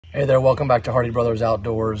Hey there, welcome back to Hardy Brothers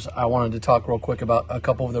Outdoors. I wanted to talk real quick about a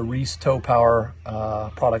couple of the Reese tow power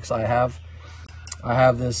products I have. I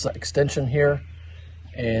have this extension here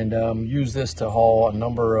and use this to haul a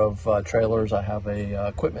number of trailers. I have a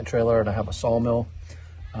equipment trailer and I have a sawmill.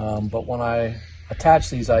 But when I attach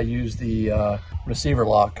these, I use the receiver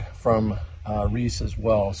lock from Reese as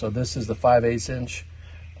well. So this is the 5/8 inch,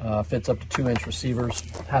 fits up to 2-inch receivers.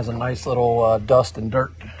 Has a nice little dust and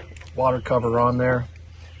dirt water cover on there.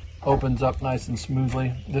 Opens up nice and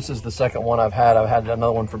smoothly. This is the second one I've had. I've had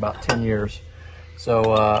another one for about 10 years.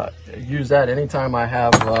 So use that anytime I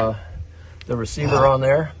have the receiver on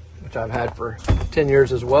there, which I've had for 10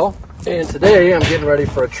 years as well. And today I'm getting ready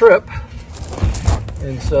for a trip.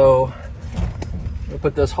 And so I'll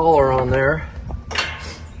put this hauler on there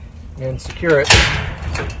and secure it.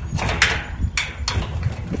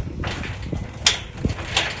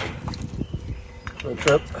 For the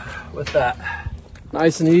trip with that.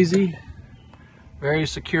 Nice and easy, very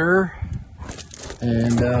secure,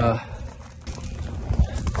 and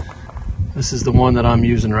this is the one that I'm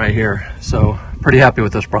using right here. So pretty happy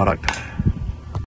with this product.